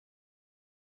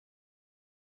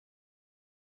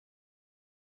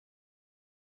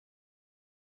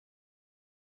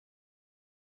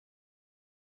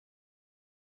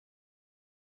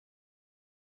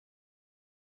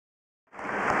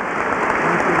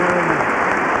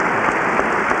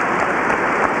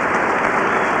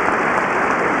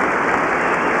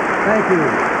Thank you.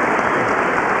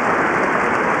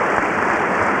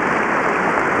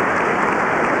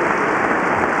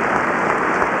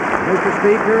 Mr.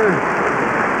 Speaker,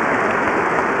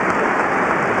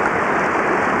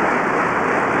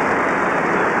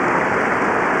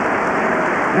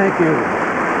 thank you.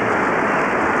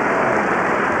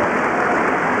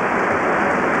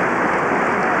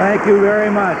 Thank you very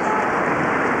much.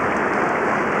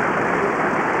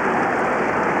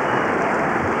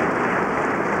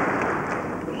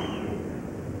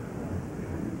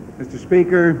 Mr.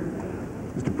 Speaker,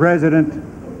 Mr. President,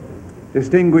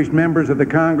 distinguished members of the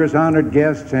Congress, honored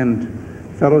guests, and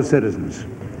fellow citizens.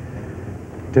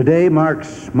 Today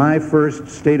marks my first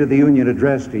State of the Union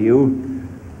address to you,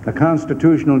 a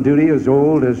constitutional duty as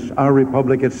old as our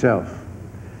republic itself.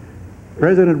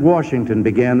 President Washington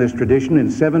began this tradition in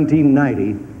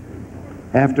 1790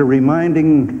 after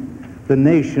reminding the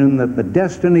nation that the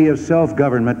destiny of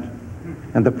self-government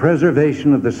and the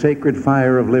preservation of the sacred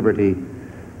fire of liberty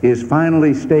is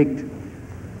finally staked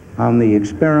on the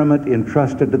experiment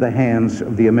entrusted to the hands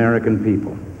of the American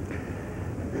people.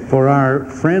 For our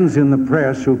friends in the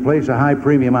press who place a high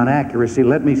premium on accuracy,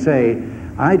 let me say,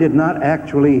 I did not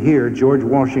actually hear George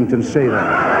Washington say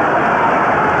that.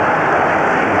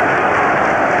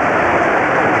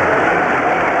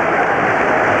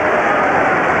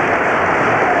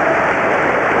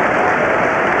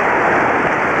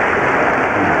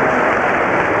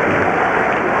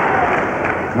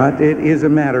 But it is a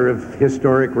matter of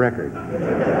historic record.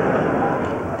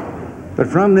 But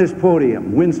from this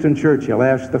podium, Winston Churchill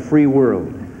asked the free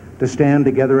world to stand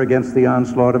together against the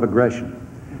onslaught of aggression.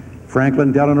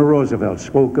 Franklin Delano Roosevelt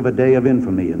spoke of a day of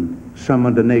infamy and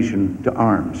summoned a nation to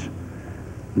arms.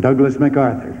 Douglas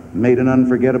MacArthur made an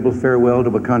unforgettable farewell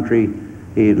to a country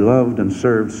he'd loved and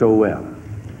served so well.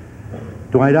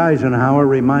 Dwight Eisenhower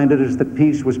reminded us that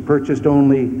peace was purchased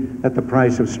only at the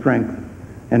price of strength.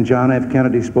 And John F.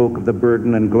 Kennedy spoke of the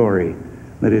burden and glory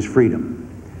that is freedom.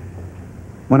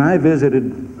 When I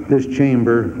visited this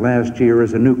chamber last year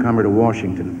as a newcomer to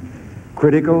Washington,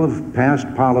 critical of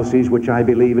past policies which I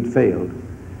believe had failed,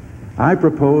 I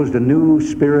proposed a new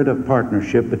spirit of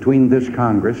partnership between this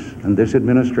Congress and this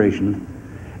administration,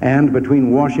 and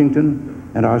between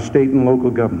Washington and our state and local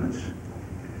governments.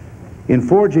 In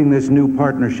forging this new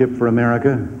partnership for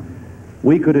America,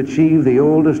 we could achieve the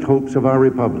oldest hopes of our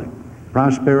republic: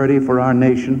 prosperity for our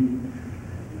nation,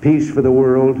 peace for the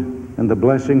world, and the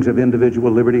blessings of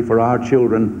individual liberty for our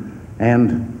children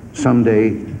and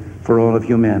someday for all of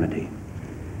humanity.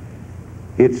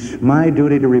 It's my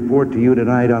duty to report to you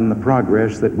tonight on the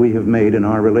progress that we have made in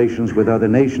our relations with other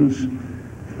nations,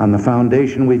 on the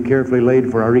foundation we've carefully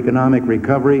laid for our economic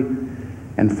recovery,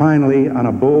 and finally on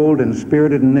a bold and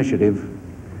spirited initiative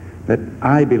that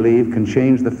I believe can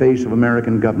change the face of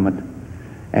American government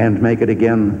and make it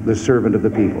again the servant of the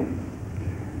people.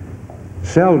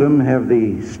 Seldom have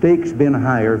the stakes been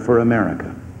higher for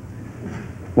America.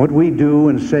 What we do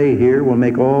and say here will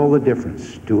make all the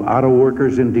difference to auto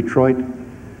workers in Detroit,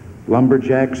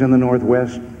 lumberjacks in the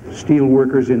Northwest, steel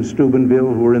workers in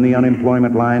Steubenville who are in the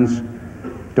unemployment lines,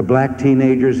 to black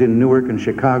teenagers in Newark and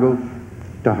Chicago,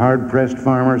 to hard-pressed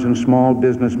farmers and small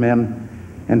businessmen,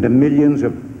 and to millions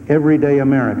of everyday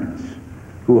Americans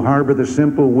who harbor the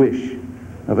simple wish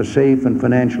of a safe and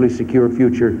financially secure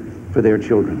future for their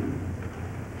children.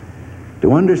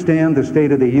 To understand the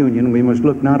State of the Union, we must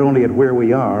look not only at where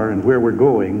we are and where we're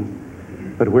going,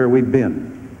 but where we've been.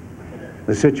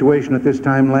 The situation at this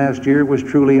time last year was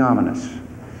truly ominous.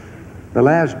 The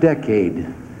last decade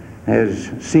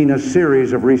has seen a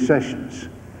series of recessions.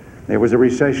 There was a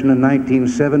recession in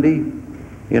 1970,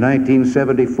 in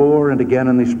 1974, and again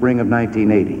in the spring of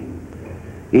 1980.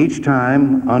 Each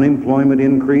time, unemployment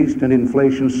increased and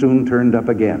inflation soon turned up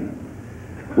again.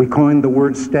 We coined the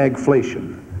word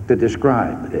stagflation to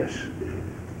describe this.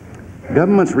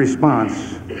 Government's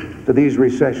response to these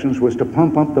recessions was to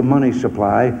pump up the money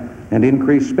supply and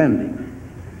increase spending.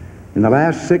 In the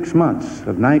last 6 months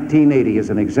of 1980, as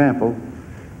an example,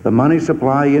 the money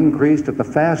supply increased at the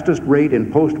fastest rate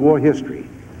in post-war history,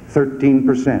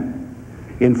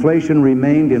 13%. Inflation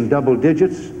remained in double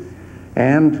digits,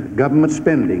 and government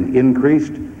spending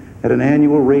increased at an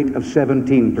annual rate of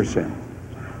 17%.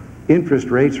 Interest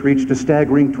rates reached a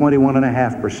staggering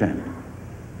 21.5%.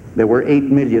 There were 8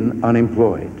 million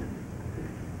unemployed.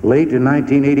 Late in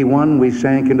 1981, we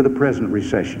sank into the present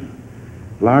recession,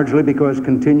 largely because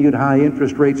continued high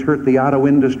interest rates hurt the auto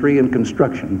industry and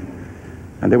construction,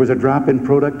 and there was a drop in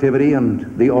productivity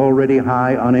and the already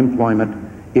high unemployment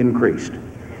increased.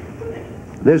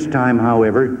 This time,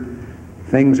 however,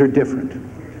 things are different.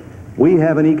 We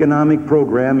have an economic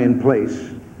program in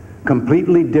place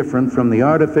completely different from the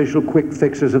artificial quick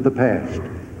fixes of the past.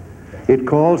 It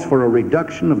calls for a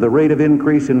reduction of the rate of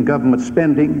increase in government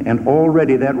spending, and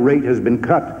already that rate has been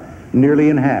cut nearly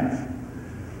in half.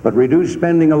 But reduced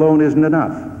spending alone isn't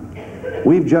enough.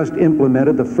 We've just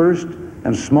implemented the first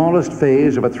and smallest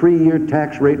phase of a 3-year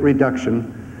tax rate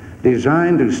reduction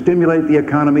designed to stimulate the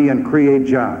economy and create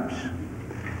jobs.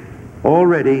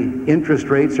 Already, interest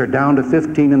rates are down to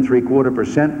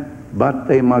 15.75%, but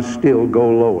they must still go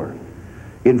lower.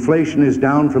 Inflation is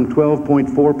down from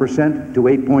 12.4% to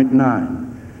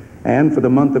 8.9%, and for the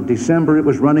month of December it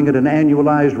was running at an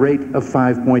annualized rate of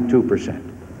 5.2%.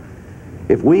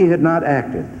 If we had not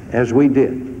acted as we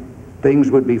did, things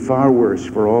would be far worse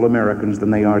for all Americans than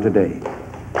they are today.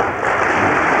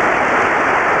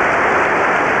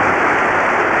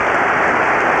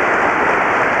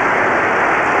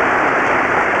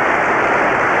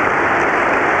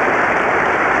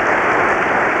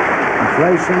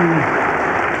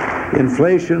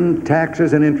 Inflation,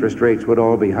 taxes, and interest rates would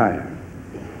all be higher.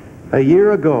 A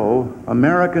year ago,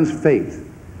 Americans' faith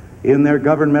in their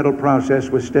governmental process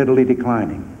was steadily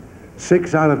declining.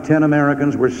 6 out of 10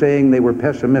 Americans were saying they were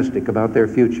pessimistic about their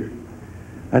future.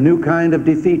 A new kind of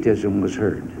defeatism was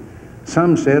heard.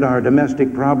 Some said our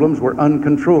domestic problems were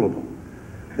uncontrollable,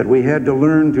 that we had to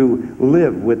learn to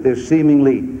live with this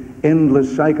seemingly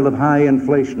endless cycle of high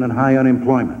inflation and high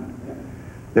unemployment.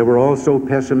 There were also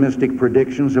pessimistic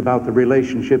predictions about the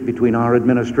relationship between our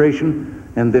administration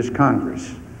and this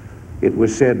Congress. It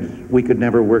was said we could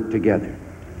never work together.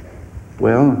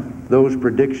 Well, those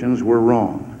predictions were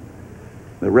wrong.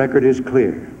 The record is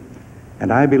clear,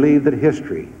 and I believe that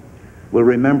history will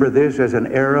remember this as an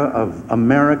era of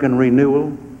American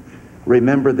renewal,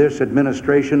 remember this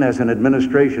administration as an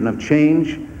administration of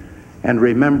change, and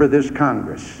remember this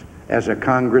Congress as a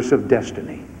Congress of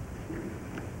destiny.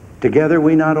 Together,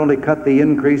 we not only cut the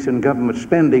increase in government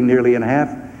spending nearly in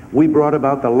half, we brought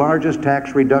about the largest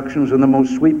tax reductions and the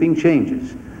most sweeping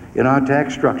changes in our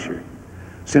tax structure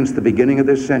since the beginning of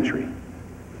this century.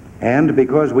 And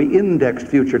because we indexed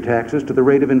future taxes to the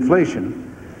rate of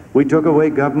inflation, we took away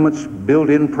government's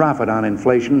built-in profit on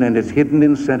inflation and its hidden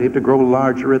incentive to grow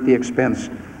larger at the expense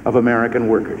of American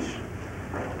workers.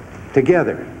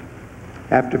 Together,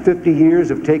 after 50 years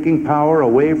of taking power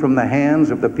away from the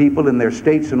hands of the people in their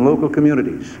states and local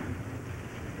communities,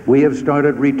 we have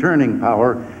started returning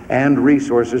power and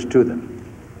resources to them.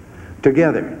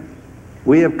 Together,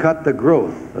 we have cut the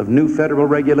growth of new federal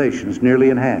regulations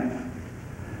nearly in half.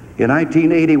 In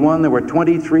 1981, there were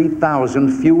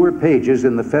 23,000 fewer pages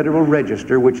in the Federal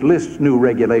Register which lists new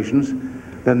regulations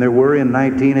than there were in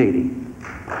 1980.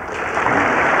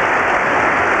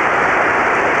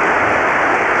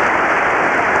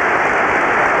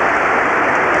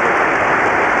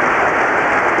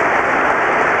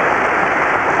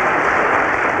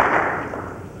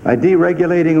 By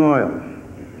deregulating oil,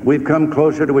 we've come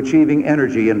closer to achieving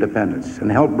energy independence and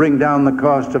helped bring down the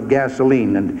cost of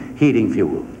gasoline and heating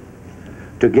fuel.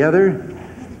 Together,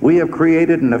 we have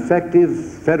created an effective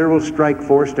federal strike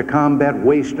force to combat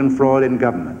waste and fraud in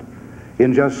government.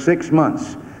 In just 6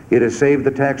 months, it has saved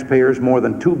the taxpayers more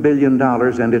than $2 billion,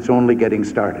 and it's only getting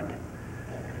started.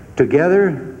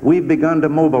 Together, we've begun to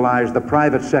mobilize the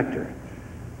private sector,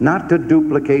 not to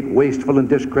duplicate wasteful and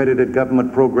discredited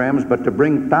government programs, but to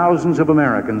bring thousands of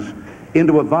Americans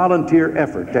into a volunteer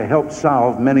effort to help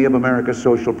solve many of America's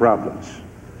social problems.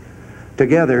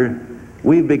 Together,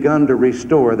 we've begun to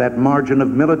restore that margin of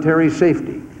military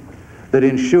safety that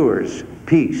ensures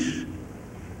peace.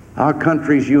 Our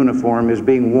country's uniform is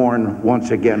being worn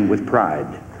once again with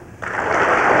pride.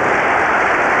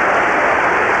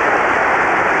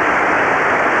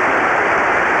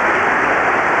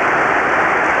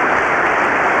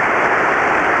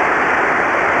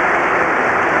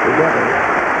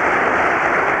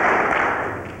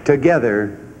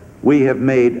 Together, we have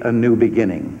made a new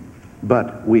beginning,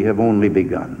 but we have only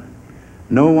begun.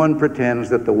 No one pretends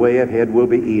that the way ahead will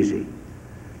be easy.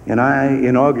 In my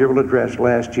inaugural address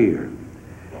last year,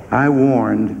 I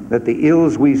warned that the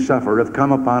ills we suffer have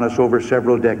come upon us over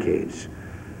several decades.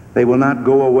 They will not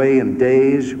go away in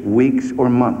days, weeks, or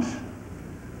months,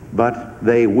 but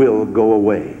they will go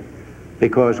away,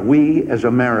 because we as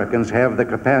Americans have the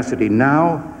capacity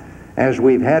now, as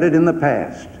we've had it in the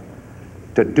past,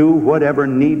 to do whatever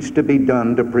needs to be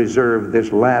done to preserve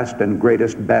this last and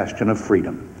greatest bastion of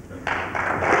freedom.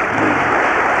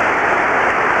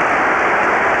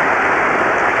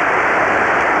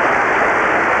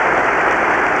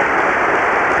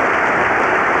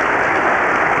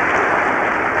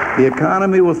 The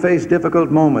economy will face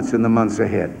difficult moments in the months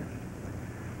ahead.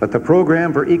 But the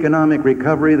program for economic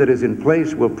recovery that is in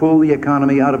place will pull the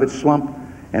economy out of its slump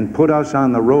and put us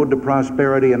on the road to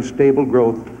prosperity and stable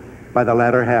growth by the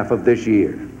latter half of this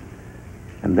year.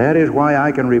 And that is why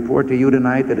I can report to you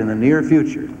tonight that in the near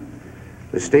future,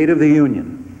 the State of the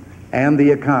Union and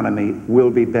the economy will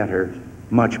be better,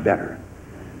 much better,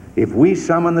 if we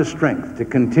summon the strength to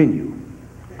continue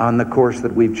on the course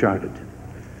that we've charted.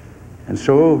 And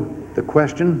so the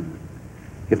question,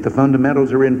 if the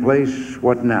fundamentals are in place,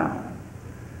 what now?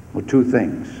 Well, two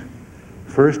things.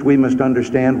 First, we must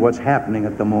understand what's happening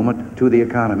at the moment to the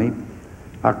economy.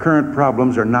 Our current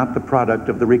problems are not the product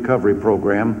of the recovery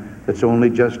program that's only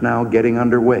just now getting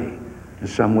underway,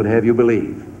 as some would have you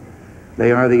believe.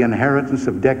 They are the inheritance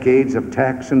of decades of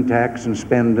tax and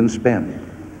spend and spend.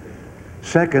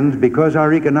 Second, because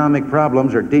our economic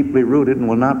problems are deeply rooted and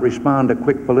will not respond to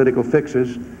quick political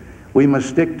fixes, we must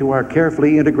stick to our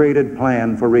carefully integrated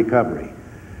plan for recovery.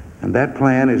 And that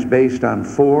plan is based on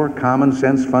four common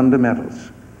sense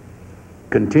fundamentals: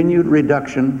 continued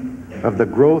reduction of the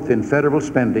growth in federal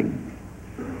spending,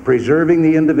 preserving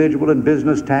the individual and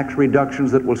business tax reductions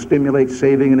that will stimulate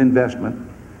saving and investment,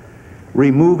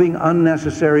 removing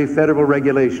unnecessary federal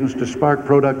regulations to spark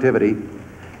productivity,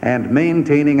 and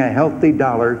maintaining a healthy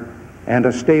dollar and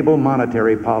a stable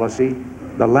monetary policy,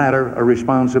 the latter a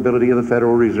responsibility of the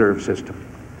Federal Reserve System.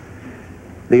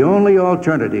 The only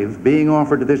alternative being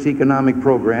offered to this economic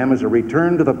program is a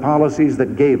return to the policies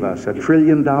that gave us $1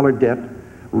 trillion debt,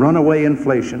 runaway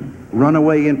inflation,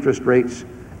 runaway interest rates,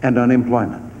 and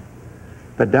unemployment.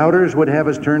 The doubters would have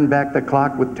us turn back the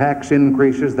clock with tax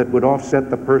increases that would offset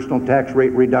the personal tax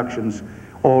rate reductions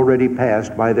already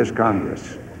passed by this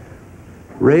Congress.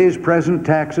 Raise present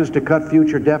taxes to cut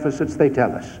future deficits, they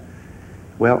tell us.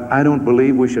 Well, I don't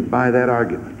believe we should buy that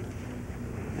argument.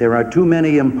 There are too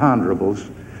many imponderables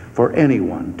for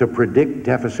anyone to predict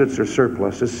deficits or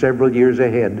surpluses several years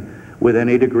ahead with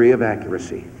any degree of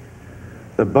accuracy.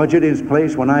 The budget in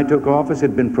place when I took office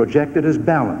had been projected as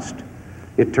balanced.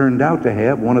 It turned out to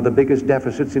have one of the biggest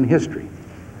deficits in history.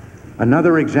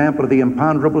 Another example of the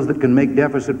imponderables that can make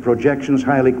deficit projections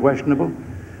highly questionable: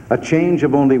 a change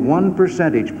of only 1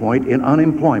 percentage point in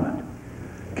unemployment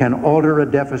can alter a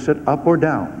deficit up or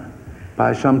down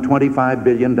by some $25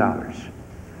 billion.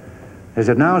 As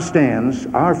it now stands,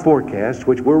 our forecasts,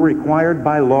 which we're required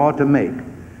by law to make,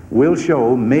 will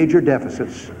show major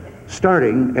deficits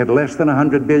starting at less than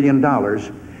 $100 billion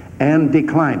and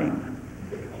declining,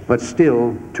 but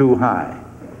still too high.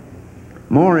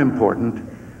 More important,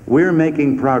 we're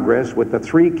making progress with the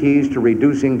three keys to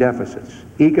reducing deficits: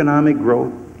 economic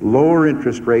growth, lower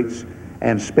interest rates,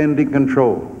 and spending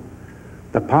control.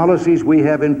 The policies we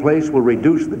have in place will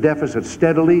reduce the deficit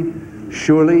steadily,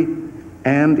 surely,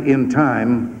 and in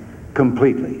time,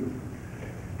 completely.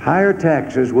 Higher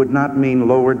taxes would not mean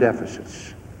lower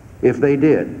deficits. If they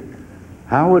did,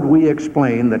 how would we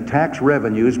explain that tax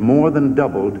revenues more than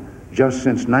doubled just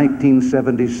since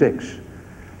 1976?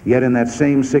 Yet in that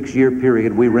same 6-year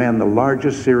period, we ran the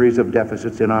largest series of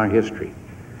deficits in our history.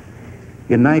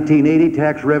 In 1980,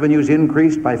 tax revenues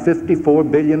increased by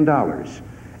 $54 billion,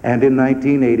 and in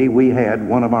 1980, we had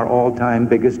one of our all-time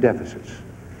biggest deficits.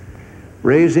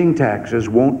 Raising taxes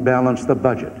won't balance the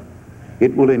budget.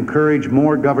 It will encourage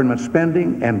more government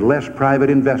spending and less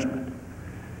private investment.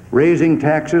 Raising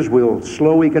taxes will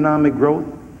slow economic growth,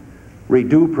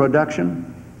 reduce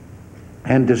production,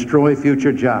 and destroy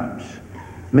future jobs,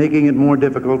 making it more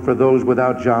difficult for those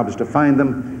without jobs to find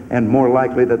them, and more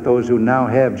likely that those who now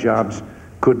have jobs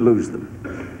could lose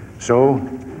them. So,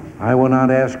 I will not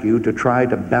ask you to try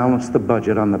to balance the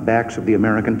budget on the backs of the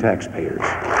American taxpayers.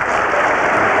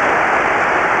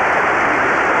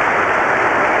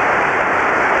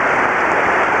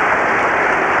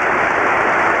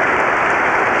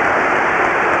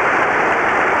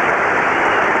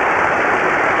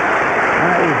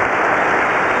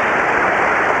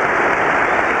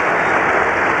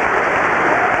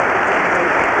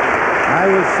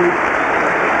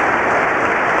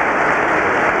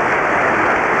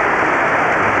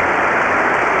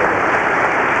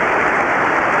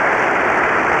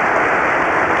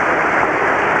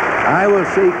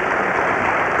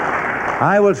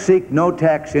 I will seek no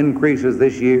tax increases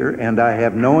this year, and I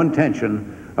have no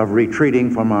intention of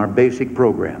retreating from our basic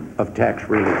program of tax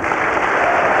relief.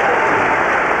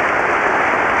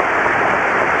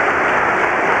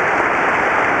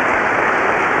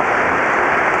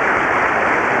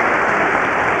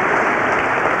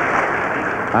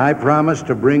 I promise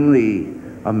to bring the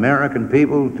American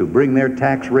people to bring their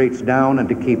tax rates down and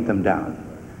to keep them down,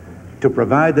 to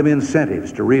provide them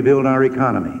incentives to rebuild our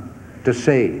economy, to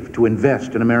save, to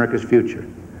invest in America's future.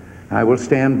 I will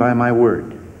stand by my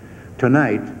word.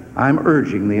 Tonight, I'm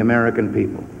urging the American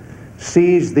people,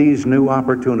 seize these new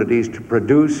opportunities to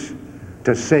produce,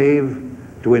 to save,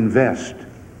 to invest,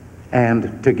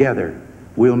 and together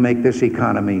we'll make this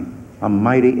economy a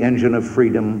mighty engine of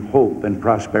freedom, hope, and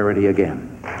prosperity again.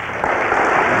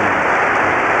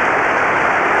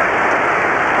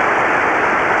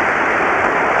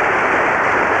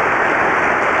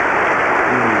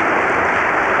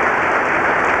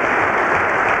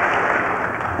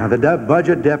 Now, the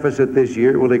budget deficit this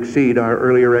year will exceed our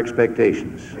earlier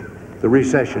expectations. The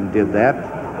recession did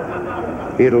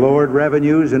that. It lowered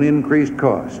revenues and increased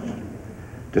costs.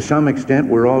 To some extent,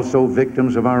 we're also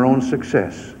victims of our own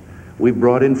success. We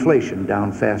brought inflation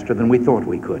down faster than we thought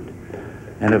we could,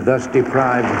 and have thus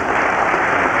deprived...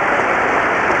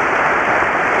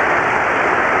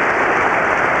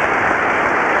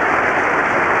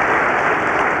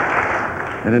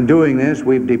 And in doing this,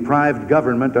 we've deprived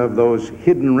government of those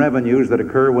hidden revenues that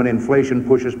occur when inflation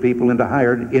pushes people into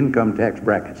higher income tax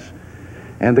brackets.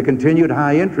 And the continued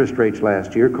high interest rates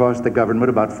last year cost the government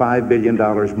about $5 billion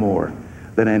more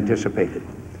than anticipated.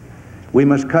 We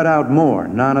must cut out more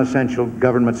non-essential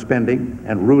government spending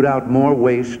and root out more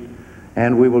waste,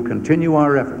 and we will continue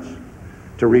our efforts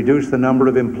to reduce the number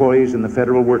of employees in the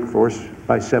federal workforce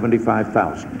by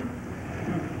 75,000.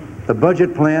 The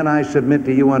budget plan I submit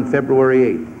to you on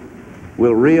February 8th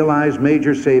will realize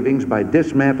major savings by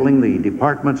dismantling the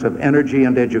departments of energy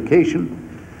and education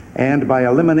and by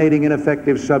eliminating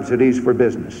ineffective subsidies for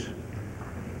business.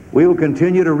 We will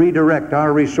continue to redirect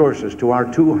our resources to our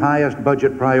two highest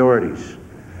budget priorities: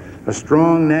 a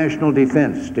strong national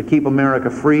defense to keep America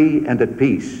free and at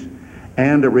peace,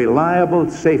 and a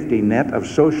reliable safety net of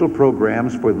social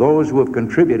programs for those who have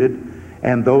contributed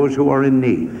and those who are in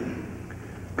need.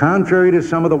 Contrary to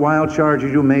some of the wild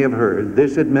charges you may have heard,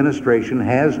 this administration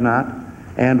has not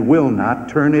and will not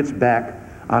turn its back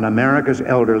on America's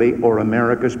elderly or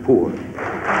America's poor.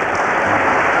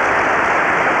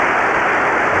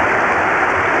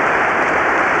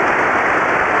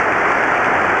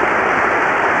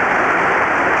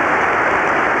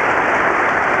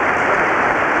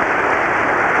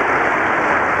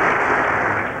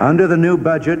 Under the new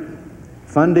budget,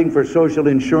 funding for social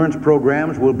insurance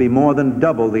programs will be more than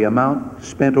double the amount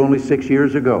spent only 6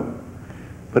 years ago.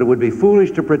 But it would be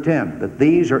foolish to pretend that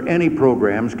these or any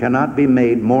programs cannot be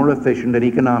made more efficient and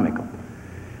economical.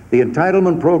 The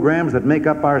entitlement programs that make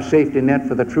up our safety net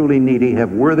for the truly needy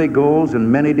have worthy goals and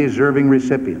many deserving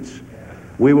recipients.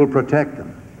 We will protect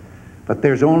them. But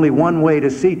there's only one way to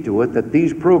see to it that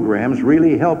these programs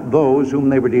really help those whom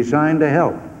they were designed to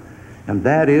help, and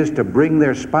that is to bring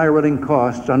their spiraling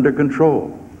costs under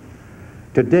control.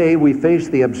 Today, we face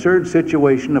the absurd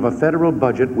situation of a federal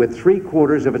budget with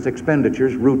 3/4 of its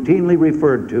expenditures routinely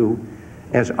referred to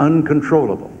as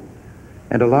uncontrollable,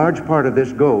 and a large part of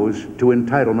this goes to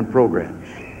entitlement programs.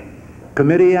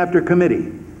 Committee after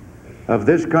committee of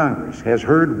this Congress has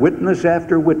heard witness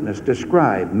after witness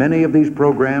describe many of these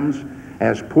programs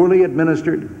as poorly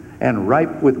administered and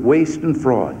ripe with waste and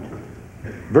fraud.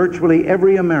 Virtually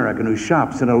every American who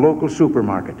shops in a local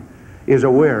supermarket is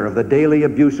aware of the daily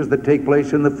abuses that take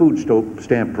place in the food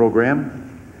stamp program,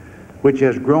 which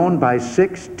has grown by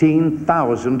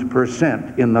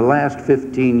 16,000% in the last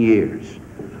 15 years.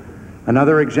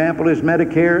 Another example is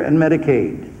Medicare and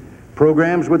Medicaid,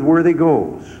 programs with worthy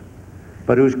goals,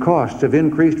 but whose costs have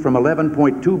increased from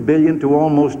 $11.2 billion to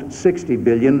almost $60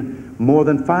 billion, more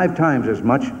than 5 times as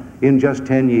much in just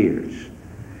 10 years.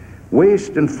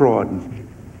 Waste and fraud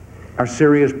are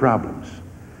serious problems.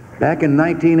 Back in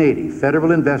 1980,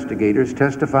 federal investigators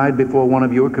testified before one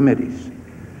of your committees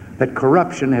that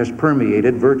corruption has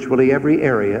permeated virtually every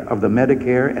area of the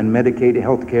Medicare and Medicaid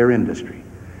health care industry.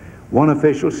 One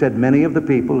official said many of the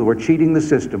people who were cheating the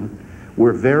system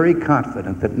were very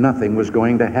confident that nothing was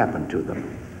going to happen to them.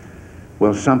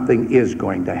 Well, something is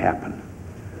going to happen.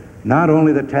 Not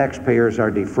only the taxpayers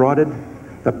are defrauded,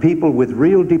 the people with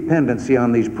real dependency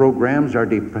on these programs are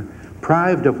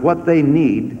deprived of what they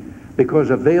need because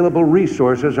available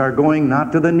resources are going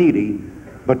not to the needy,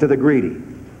 but to the greedy.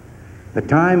 The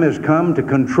time has come to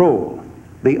control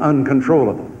the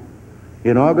uncontrollable.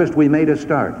 In August, we made a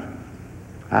start.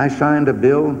 I signed a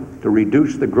bill to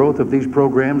reduce the growth of these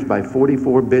programs by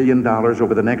 $44 billion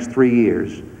over the next 3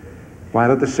 years,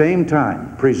 while at the same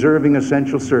time preserving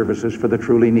essential services for the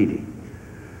truly needy.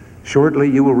 Shortly,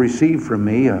 you will receive from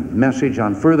me a message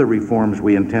on further reforms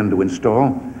we intend to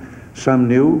install, some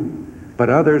new, but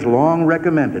others long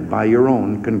recommended by your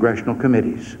own congressional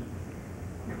committees.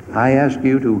 I ask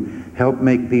you to help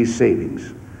make these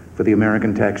savings for the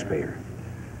American taxpayer.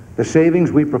 The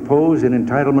savings we propose in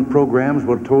entitlement programs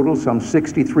will total some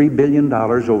 $63 billion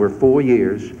over 4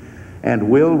 years and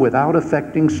will, without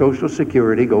affecting Social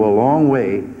Security, go a long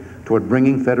way toward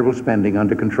bringing federal spending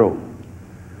under control.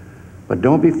 But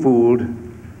don't be fooled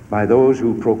by those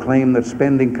who proclaim that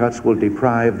spending cuts will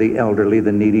deprive the elderly,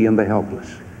 the needy, and the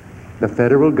helpless. The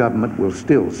federal government will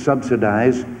still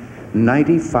subsidize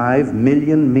 95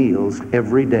 million meals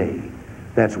every day.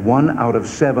 That's 1 out of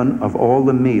 7 of all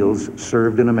the meals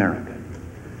served in America.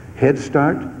 Head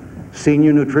Start,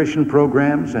 senior nutrition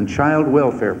programs, and child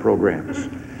welfare programs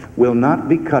will not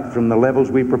be cut from the levels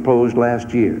we proposed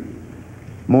last year.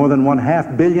 More than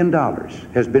 $500 million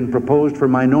has been proposed for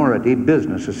minority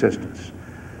business assistance,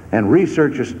 and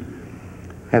researchers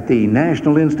at the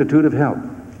National Institute of Health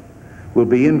will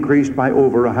be increased by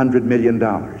over $100 million.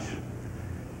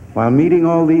 While meeting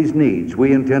all these needs,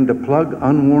 we intend to plug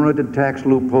unwarranted tax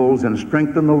loopholes and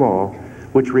strengthen the law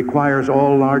which requires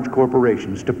all large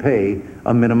corporations to pay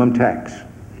a minimum tax.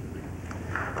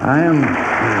 I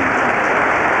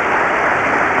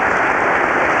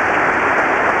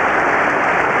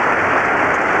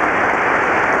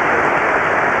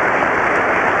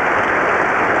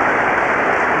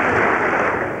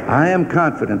am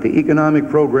confident the economic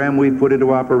program we've put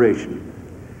into operation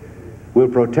will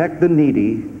protect the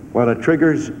needy while it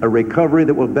triggers a recovery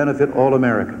that will benefit all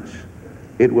Americans.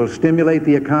 It will stimulate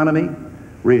the economy,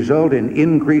 result in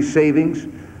increased savings,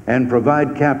 and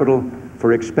provide capital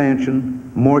for expansion,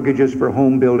 mortgages for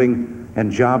home building, and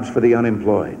jobs for the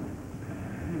unemployed.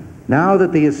 Now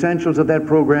that the essentials of that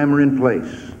program are in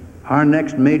place, our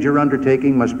next major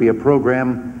undertaking must be a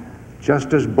program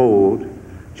just as bold,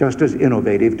 just as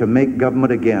innovative, to make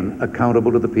government again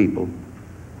accountable to the people,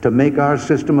 to make our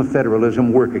system of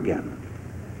federalism work again.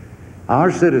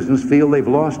 Our citizens feel they've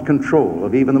lost control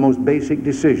of even the most basic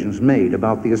decisions made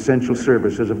about the essential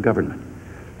services of government,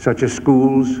 such as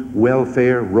schools,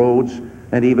 welfare, roads,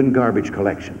 and even garbage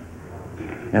collection.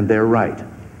 And they're right.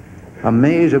 A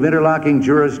maze of interlocking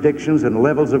jurisdictions and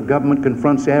levels of government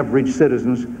confronts average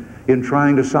citizens in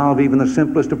trying to solve even the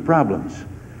simplest of problems.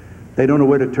 They don't know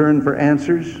where to turn for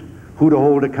answers, who to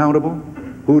hold accountable,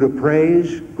 who to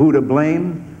praise, who to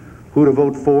blame, who to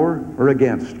vote for or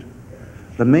against.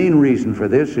 The main reason for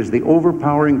this is the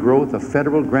overpowering growth of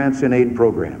federal grants and aid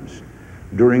programs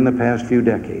during the past few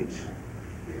decades.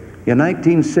 In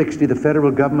 1960, the federal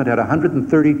government had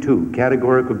 132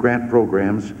 categorical grant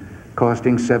programs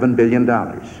costing $7 billion.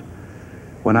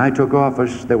 When I took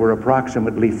office, there were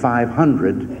approximately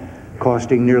 500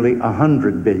 costing nearly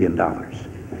 $100 billion.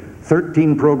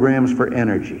 13 programs for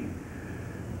energy,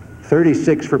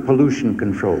 36 for pollution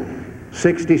control,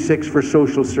 66 for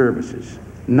social services,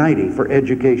 90 for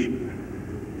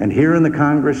education. And here in the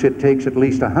Congress, it takes at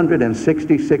least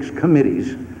 166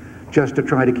 committees just to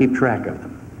try to keep track of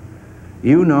them.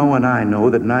 You know and I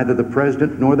know that neither the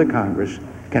President nor the Congress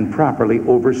can properly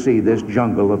oversee this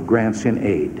jungle of grants in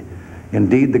aid.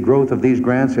 Indeed, the growth of these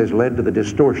grants has led to the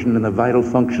distortion in the vital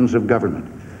functions of government.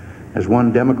 As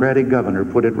one Democratic governor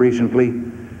put it recently,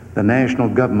 the national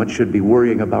government should be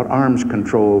worrying about arms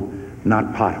control,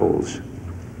 not potholes.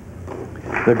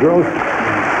 The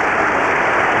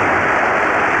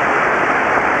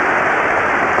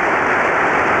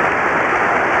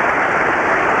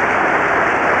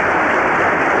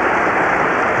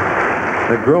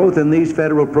growth in these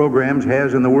federal programs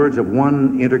has, in the words of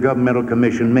one Intergovernmental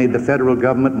Commission, made the federal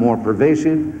government more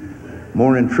pervasive,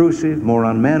 more intrusive, more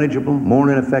unmanageable, more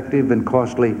ineffective and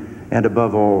costly, and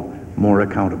above all, more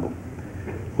accountable.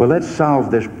 Well, let's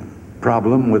solve this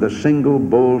problem with a single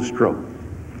bold stroke.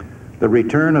 The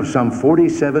return of some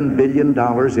 $47 billion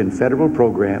in federal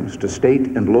programs to state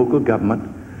and local government,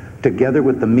 together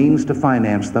with the means to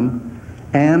finance them,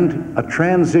 and a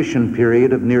transition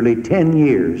period of nearly 10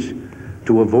 years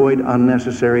to avoid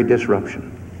unnecessary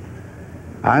disruption.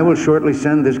 I will shortly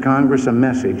send this Congress a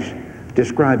message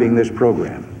describing this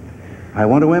program. I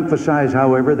want to emphasize,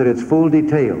 however, that its full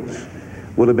details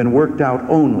will have been worked out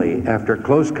only after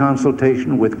close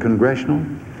consultation with congressional,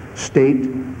 state,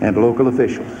 and local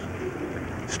officials.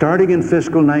 Starting in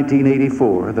fiscal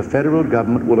 1984, the federal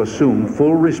government will assume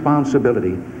full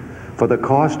responsibility for the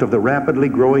cost of the rapidly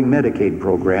growing Medicaid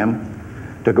program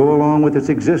to go along with its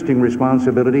existing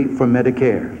responsibility for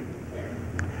Medicare.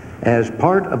 As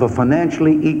part of a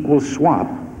financially equal swap,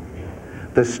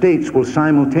 the states will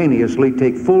simultaneously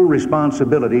take full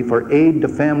responsibility for aid to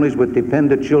families with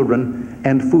dependent children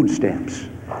and food stamps.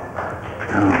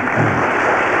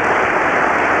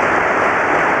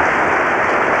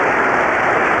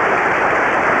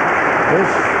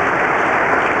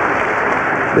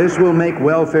 This will make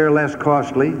welfare less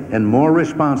costly and more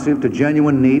responsive to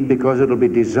genuine need because it'll be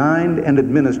designed and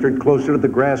administered closer to the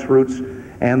grassroots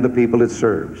and the people it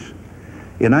serves.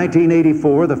 In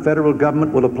 1984, the federal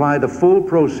government will apply the full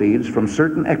proceeds from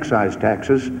certain excise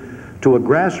taxes to a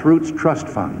grassroots trust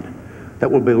fund that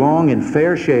will belong in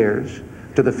fair shares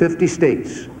to the 50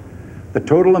 states. The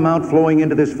total amount flowing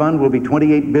into this fund will be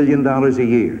 $28 billion a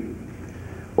year.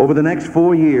 Over the next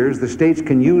 4 years, the states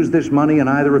can use this money in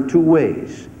either of two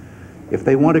ways. If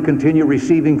they want to continue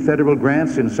receiving federal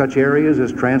grants in such areas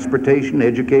as transportation,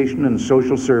 education, and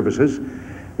social services,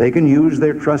 they can use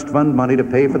their trust fund money to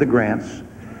pay for the grants,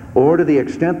 or to the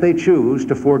extent they choose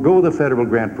to forego the federal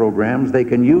grant programs, they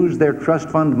can use their trust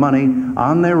fund money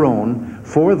on their own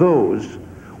for those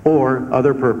or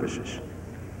other purposes.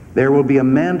 There will be a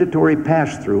mandatory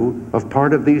pass-through of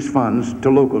part of these funds to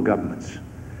local governments.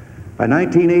 By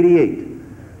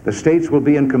 1988, the states will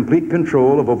be in complete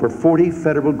control of over 40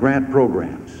 federal grant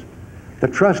programs. The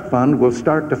trust fund will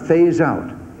start to phase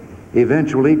out,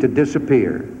 eventually to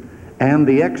disappear, and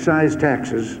the excise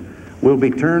taxes will be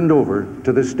turned over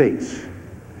to the states.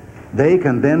 They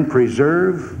can then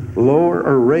preserve, lower,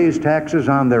 or raise taxes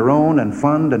on their own and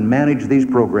fund and manage these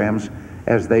programs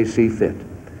as they see fit.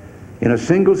 In a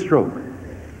single stroke,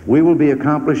 we will be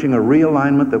accomplishing a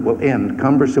realignment that will end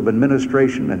cumbersome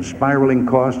administration and spiraling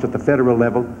costs at the federal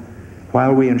level,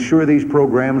 while we ensure these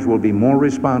programs will be more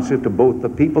responsive to both the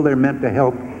people they're meant to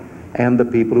help and the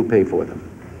people who pay for them.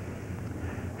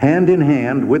 Hand in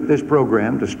hand with this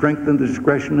program, to strengthen the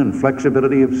discretion and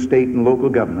flexibility of state and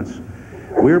local governments,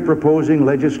 we're proposing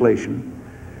legislation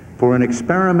for an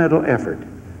experimental effort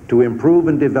to improve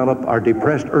and develop our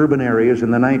depressed urban areas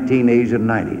in the 1980s and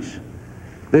 90s.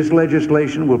 This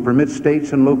legislation will permit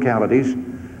states and localities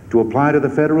to apply to the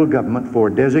federal government for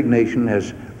designation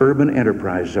as urban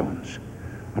enterprise zones.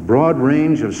 A broad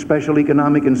range of special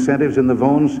economic incentives in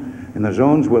the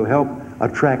zones will help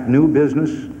attract new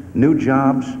business, new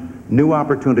jobs, new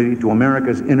opportunity to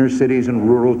America's inner cities and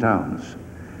rural towns.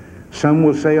 Some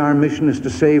will say our mission is to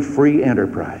save free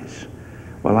enterprise.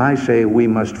 Well, I say we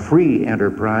must free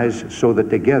enterprise so that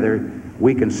together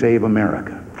we can save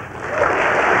America.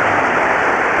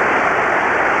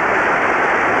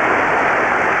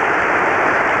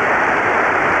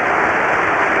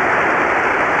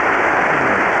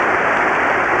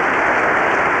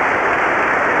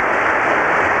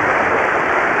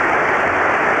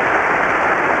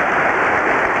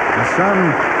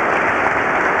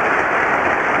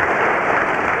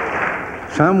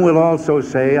 Some will also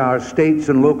say our states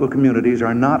and local communities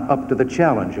are not up to the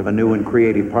challenge of a new and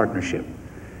creative partnership.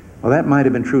 Well, that might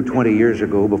have been true 20 years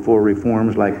ago, before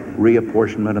reforms like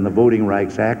reapportionment and the Voting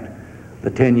Rights Act,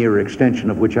 the 10-year extension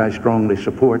of which I strongly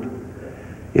support.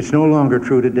 It's no longer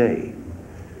true today.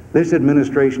 This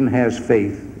administration has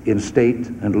faith in state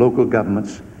and local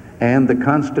governments and the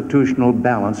constitutional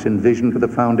balance envisioned for the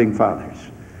Founding Fathers.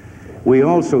 We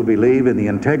also believe in the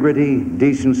integrity,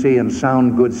 decency, and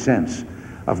sound good sense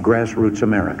of grassroots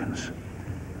Americans.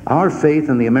 Our faith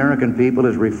in the American people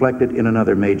is reflected in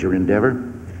another major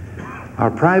endeavor. Our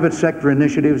private sector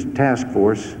initiatives task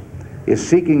force is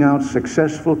seeking out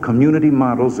successful community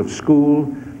models of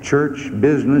school, church,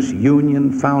 business,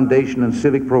 union, foundation, and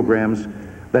civic programs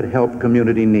that help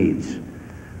community needs.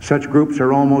 Such groups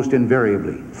are almost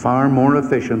invariably far more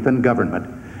efficient than government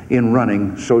in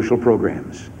running social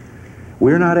programs.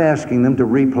 We're not asking them to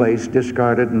replace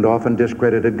discarded and often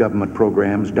discredited government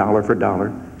programs dollar for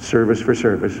dollar, service for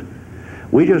service.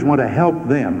 We just want to help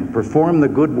them perform the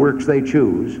good works they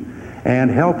choose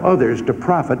and help others to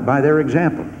profit by their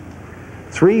example.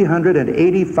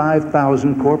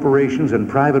 385,000 corporations and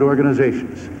private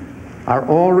organizations are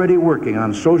already working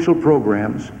on social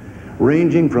programs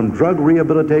ranging from drug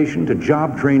rehabilitation to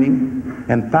job training,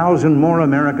 and 1,000 more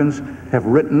Americans have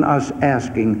written us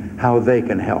asking how they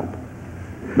can help.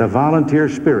 The volunteer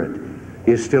spirit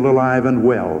is still alive and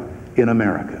well in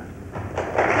America.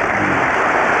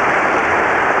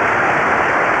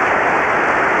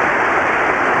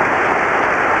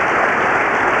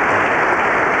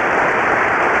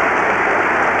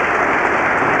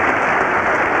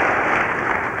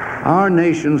 Our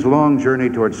nation's long journey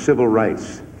towards civil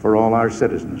rights for all our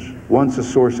citizens, once a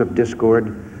source of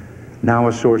discord, now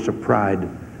a source of pride,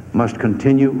 must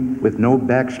continue with no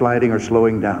backsliding or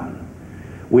slowing down.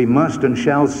 We must and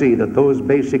shall see that those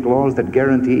basic laws that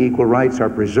guarantee equal rights are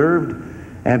preserved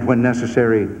and, when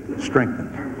necessary,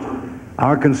 strengthened.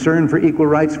 Our concern for equal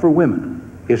rights for women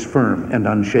is firm and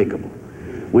unshakable.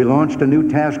 We launched a new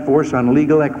task force on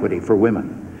legal equity for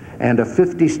women and a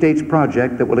 50 states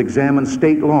project that will examine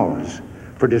state laws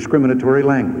for discriminatory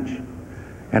language.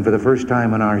 And for the first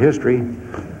time in our history,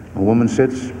 a woman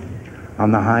sits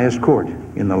on the highest court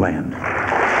in the land.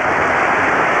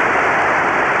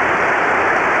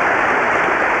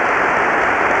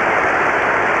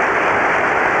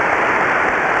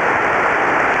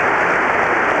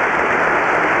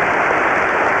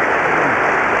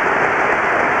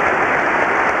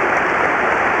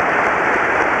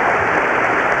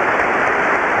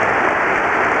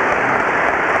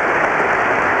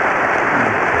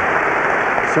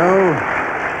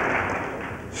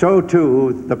 So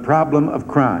too, the problem of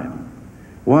crime,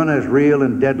 one as real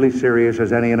and deadly serious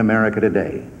as any in America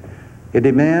today. It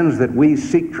demands that we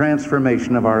seek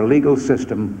transformation of our legal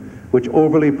system, which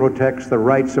overly protects the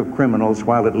rights of criminals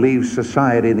while it leaves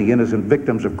society and the innocent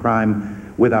victims of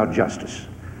crime without justice.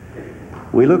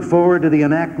 We look forward to the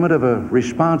enactment of a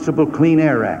responsible Clean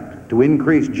Air Act to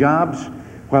increase jobs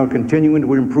while continuing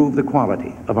to improve the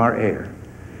quality of our air.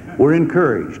 We're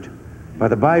encouraged by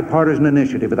the bipartisan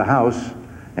initiative of the House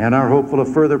and are hopeful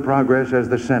of further progress as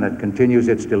the Senate continues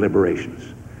its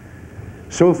deliberations.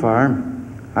 So far,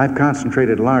 I've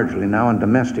concentrated largely now on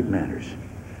domestic matters.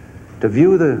 To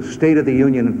view the State of the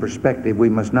Union in perspective, we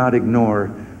must not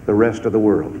ignore the rest of the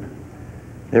world.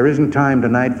 There isn't time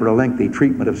tonight for a lengthy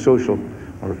treatment of social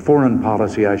or foreign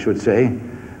policy, I should say,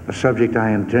 a subject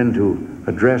I intend to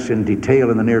address in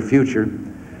detail in the near future.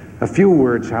 A few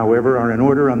words, however, are in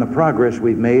order on the progress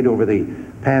we've made over the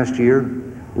past year,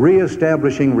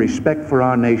 reestablishing respect for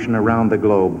our nation around the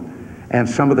globe, and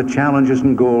some of the challenges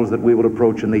and goals that we will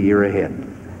approach in the year ahead.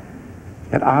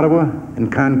 At Ottawa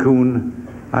and Cancun,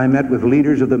 I met with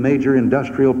leaders of the major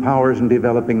industrial powers and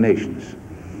developing nations.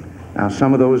 Now,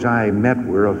 some of those I met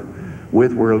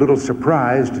with were a little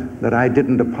surprised that I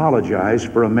didn't apologize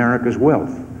for America's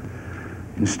wealth.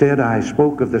 Instead, I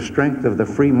spoke of the strength of the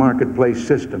free marketplace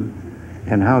system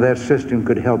and how that system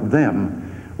could help them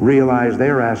realize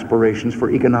their aspirations for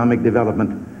economic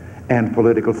development and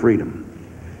political freedom.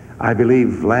 I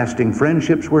believe lasting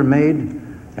friendships were made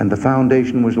and the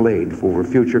foundation was laid for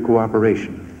future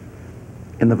cooperation.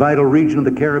 In the vital region of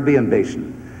the Caribbean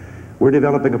Basin, we're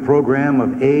developing a program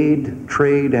of aid,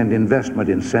 trade, and investment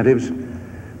incentives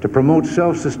to promote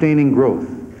self-sustaining growth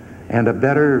and a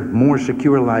better, more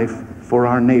secure life for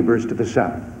our neighbors to the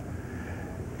south.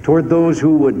 Toward those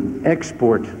who would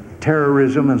export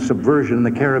terrorism and subversion in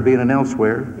the Caribbean and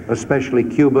elsewhere, especially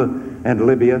Cuba and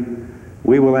Libya,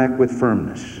 we will act with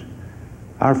firmness.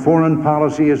 Our foreign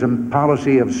policy is a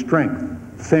policy of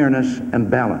strength, fairness,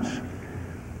 and balance.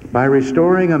 By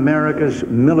restoring America's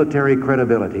military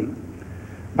credibility,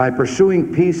 by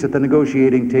pursuing peace at the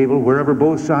negotiating table wherever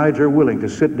both sides are willing to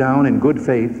sit down in good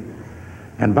faith,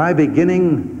 and by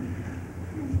beginning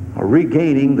or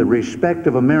regaining the respect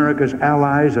of America's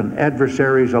allies and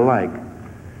adversaries alike,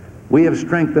 we have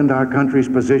strengthened our country's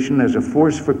position as a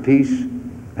force for peace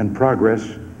and progress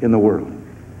in the world.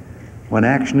 When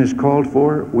action is called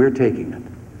for, we're taking it.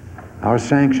 Our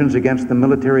sanctions against the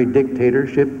military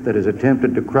dictatorship that has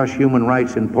attempted to crush human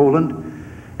rights in Poland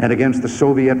and against the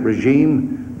Soviet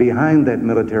regime behind that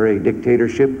military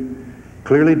dictatorship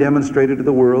clearly demonstrated to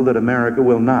the world that America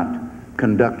will not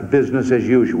conduct business as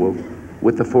usual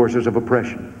with the forces of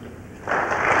oppression.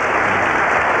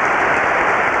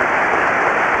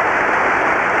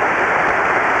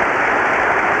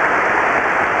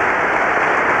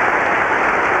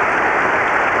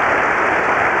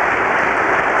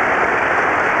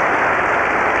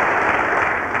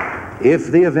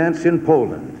 If the events in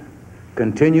Poland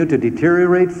continue to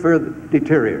deteriorate,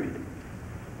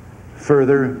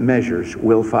 further measures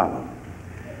will follow.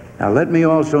 Now, let me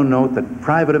also note that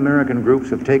private American groups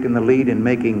have taken the lead in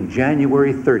making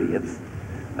January 30th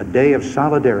a day of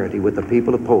solidarity with the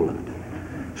people of Poland.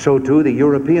 So too, the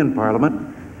European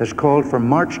Parliament has called for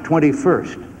March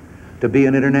 21st to be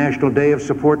an International Day of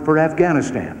Support for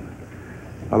Afghanistan.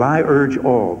 Well, I urge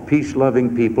all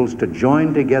peace-loving peoples to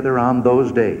join together on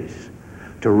those days,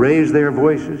 to raise their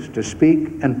voices, to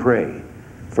speak and pray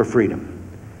for freedom.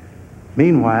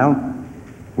 Meanwhile,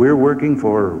 we're working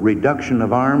for reduction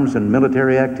of arms and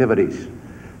military activities,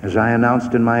 as I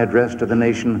announced in my address to the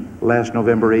nation last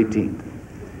November 18th.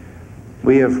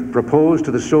 We have proposed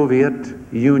to the Soviet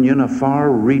Union a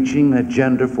far-reaching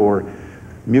agenda for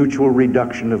mutual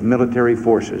reduction of military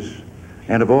forces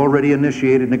and have already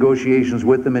initiated negotiations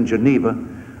with them in Geneva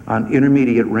on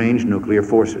intermediate-range nuclear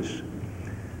forces.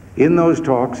 In those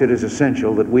talks, it is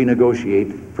essential that we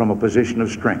negotiate from a position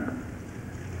of strength.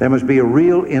 There must be a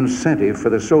real incentive for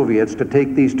the Soviets to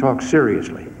take these talks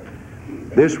seriously.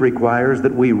 This requires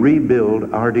that we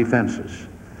rebuild our defenses.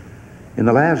 In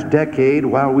the last decade,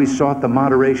 while we sought the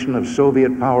moderation of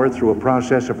Soviet power through a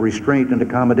process of restraint and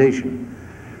accommodation,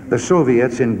 the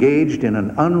Soviets engaged in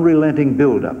an unrelenting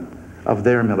buildup of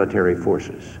their military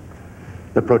forces.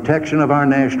 The protection of our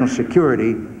national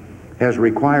security has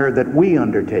required that we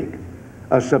undertake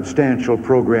a substantial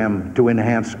program to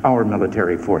enhance our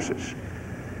military forces.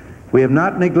 We have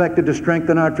not neglected to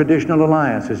strengthen our traditional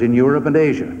alliances in Europe and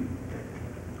Asia,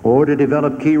 or to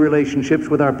develop key relationships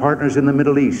with our partners in the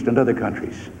Middle East and other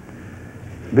countries.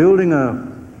 Building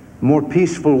a more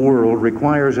peaceful world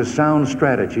requires a sound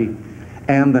strategy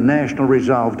and the national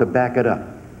resolve to back it up.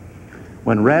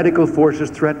 When radical forces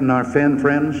threaten our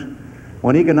friends,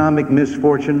 when economic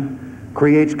misfortune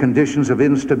creates conditions of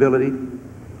instability,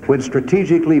 when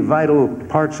strategically vital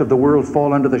parts of the world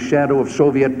fall under the shadow of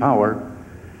Soviet power,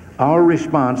 our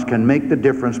response can make the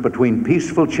difference between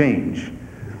peaceful change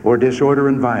or disorder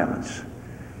and violence.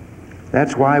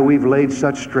 That's why we've laid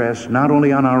such stress not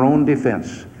only on our own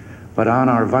defense, but on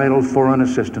our vital foreign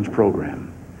assistance program.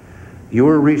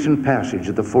 Your recent passage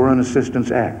of the Foreign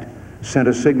Assistance Act sent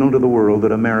a signal to the world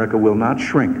that America will not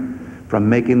shrink from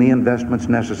making the investments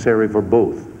necessary for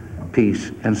both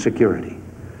peace and security.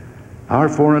 Our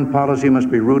foreign policy must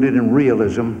be rooted in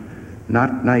realism,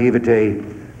 not naivete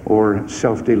or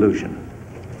self-delusion.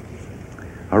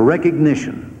 A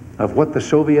recognition of what the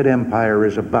Soviet Empire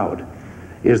is about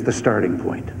is the starting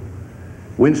point.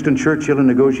 Winston Churchill, in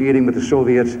negotiating with the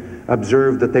Soviets,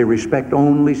 observed that they respect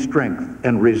only strength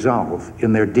and resolve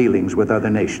in their dealings with other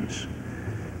nations.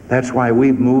 That's why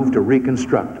we've moved to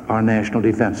reconstruct our national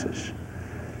defenses.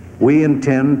 We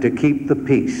intend to keep the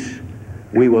peace.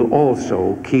 We will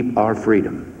also keep our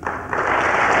freedom.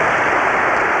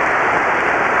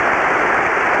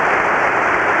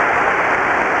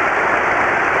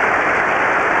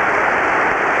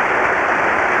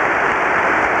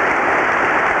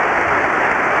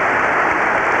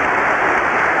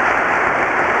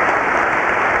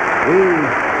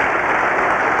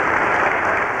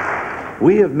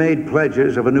 We have made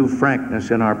pledges of a new frankness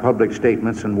in our public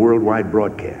statements and worldwide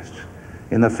broadcasts.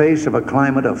 In the face of a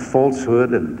climate of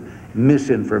falsehood and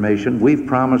misinformation, we've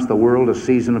promised the world a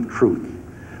season of truth,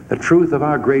 the truth of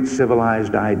our great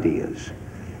civilized ideas: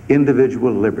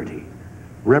 individual liberty,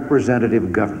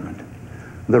 representative government,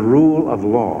 the rule of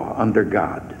law under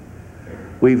God.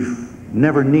 We've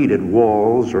never needed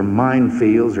walls or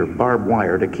minefields or barbed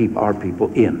wire to keep our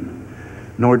people in,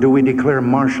 nor do we declare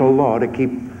martial law to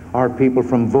keep our people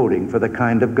from voting for the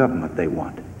kind of government they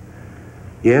want.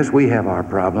 Yes, we have our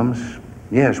problems.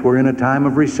 Yes, we're in a time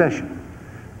of recession.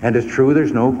 And it's true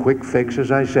there's no quick fix,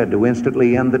 as I said, to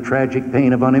instantly end the tragic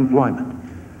pain of unemployment.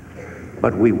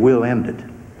 But we will end it.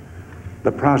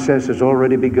 The process has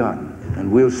already begun,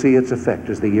 and we'll see its effect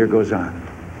as the year goes on.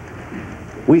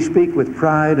 We speak with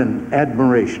pride and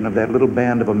admiration of that little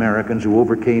band of Americans who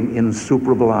overcame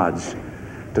insuperable odds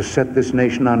to set this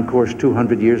nation on course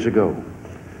 200 years ago.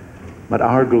 But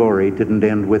our glory didn't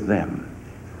end with them.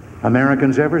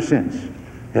 Americans ever since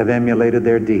have emulated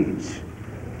their deeds.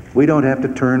 We don't have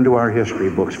to turn to our history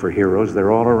books for heroes.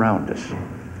 They're all around us.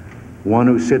 One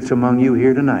who sits among you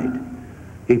here tonight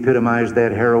epitomized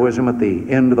that heroism at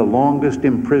the end of the longest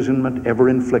imprisonment ever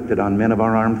inflicted on men of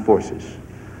our armed forces.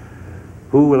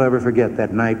 Who will ever forget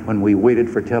that night when we waited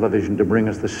for television to bring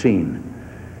us the scene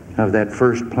of that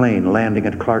first plane landing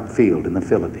at Clark Field in the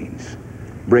Philippines,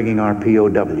 bringing our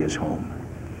POWs home?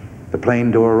 The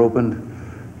plane door opened,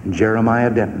 and Jeremiah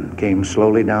Denton came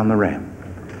slowly down the ramp.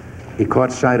 He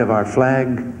caught sight of our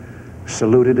flag,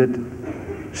 saluted it,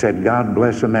 said, "God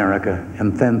bless America,"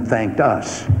 and then thanked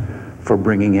us for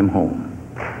bringing him home.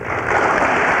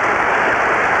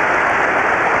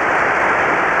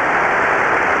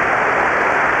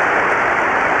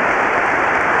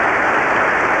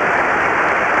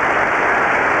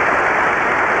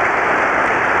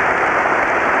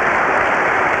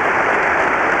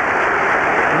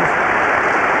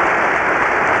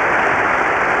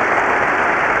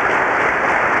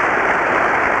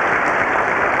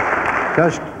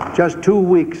 Just 2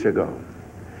 weeks ago,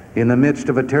 in the midst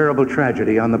of a terrible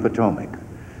tragedy on the Potomac,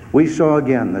 we saw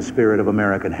again the spirit of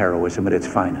American heroism at its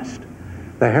finest.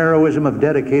 The heroism of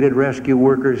dedicated rescue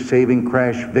workers saving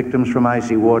crash victims from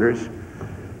icy waters.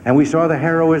 And we saw the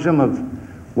heroism of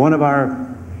one of our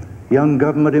young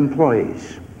government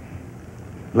employees,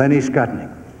 Lenny Skutnik,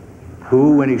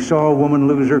 who, when he saw a woman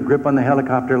lose her grip on the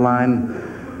helicopter line,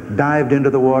 dived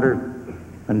into the water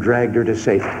and dragged her to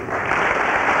safety.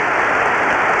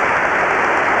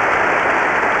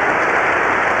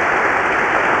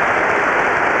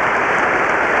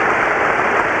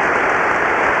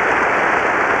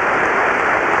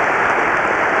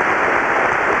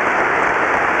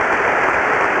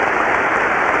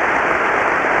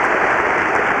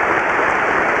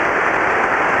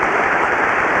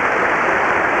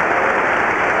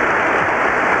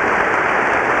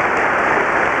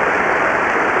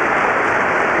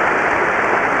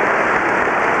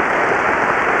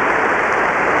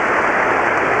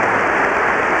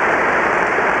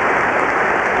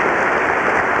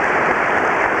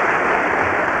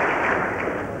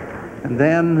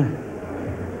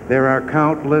 then there are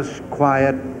countless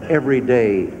quiet,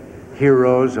 everyday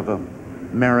heroes of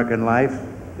American life.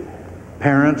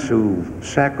 Parents who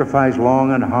sacrifice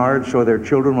long and hard so their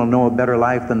children will know a better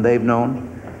life than they've known.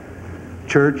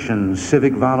 Church and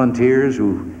civic volunteers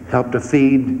who help to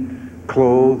feed,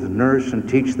 clothe, nurse, and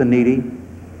teach the needy.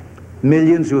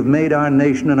 Millions who have made our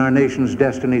nation and our nation's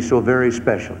destiny so very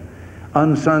special.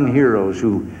 Unsung heroes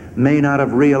who may not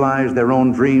have realized their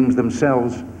own dreams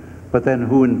themselves, but then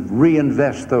who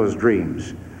reinvest those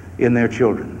dreams in their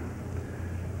children.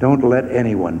 Don't let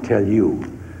anyone tell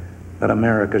you that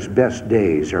America's best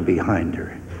days are behind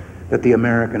her, that the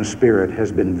American spirit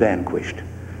has been vanquished.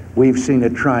 We've seen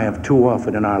it triumph too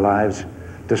often in our lives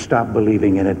to stop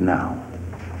believing in it now.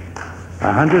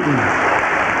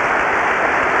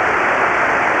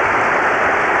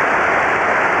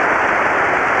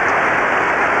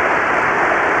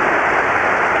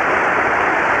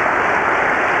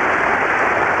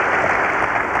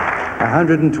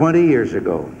 120 years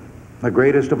ago, the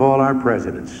greatest of all our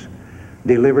presidents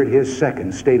delivered his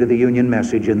second State of the Union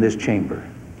message in this chamber.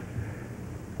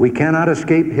 We cannot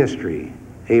escape history,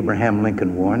 Abraham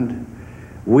Lincoln warned.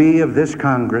 We of this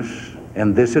Congress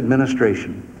and this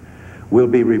administration will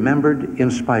be remembered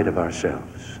in spite of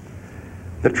ourselves.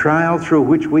 The trial through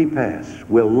which we pass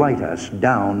will light us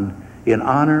down in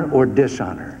honor or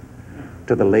dishonor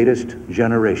to the latest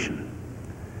generation.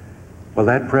 Well,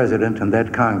 that president and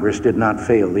that Congress did not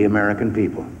fail the American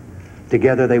people.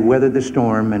 Together they weathered the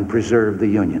storm and preserved the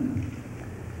Union.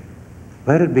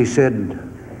 Let it be said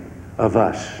of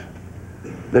us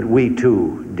that we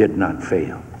too did not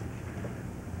fail.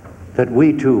 That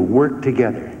we too worked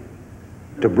together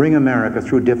to bring America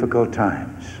through difficult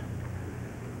times.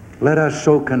 Let us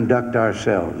so conduct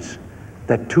ourselves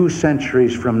that 2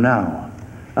 centuries from now,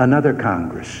 another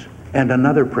Congress and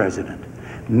another president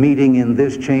meeting in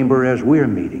this chamber as we're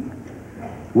meeting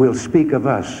will speak of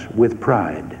us with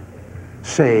pride,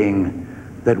 saying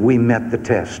that we met the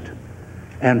test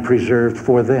and preserved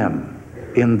for them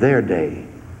in their day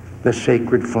the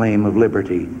sacred flame of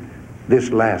liberty, this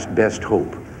last best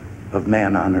hope of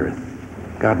man on earth.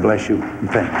 God bless you and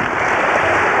thank you.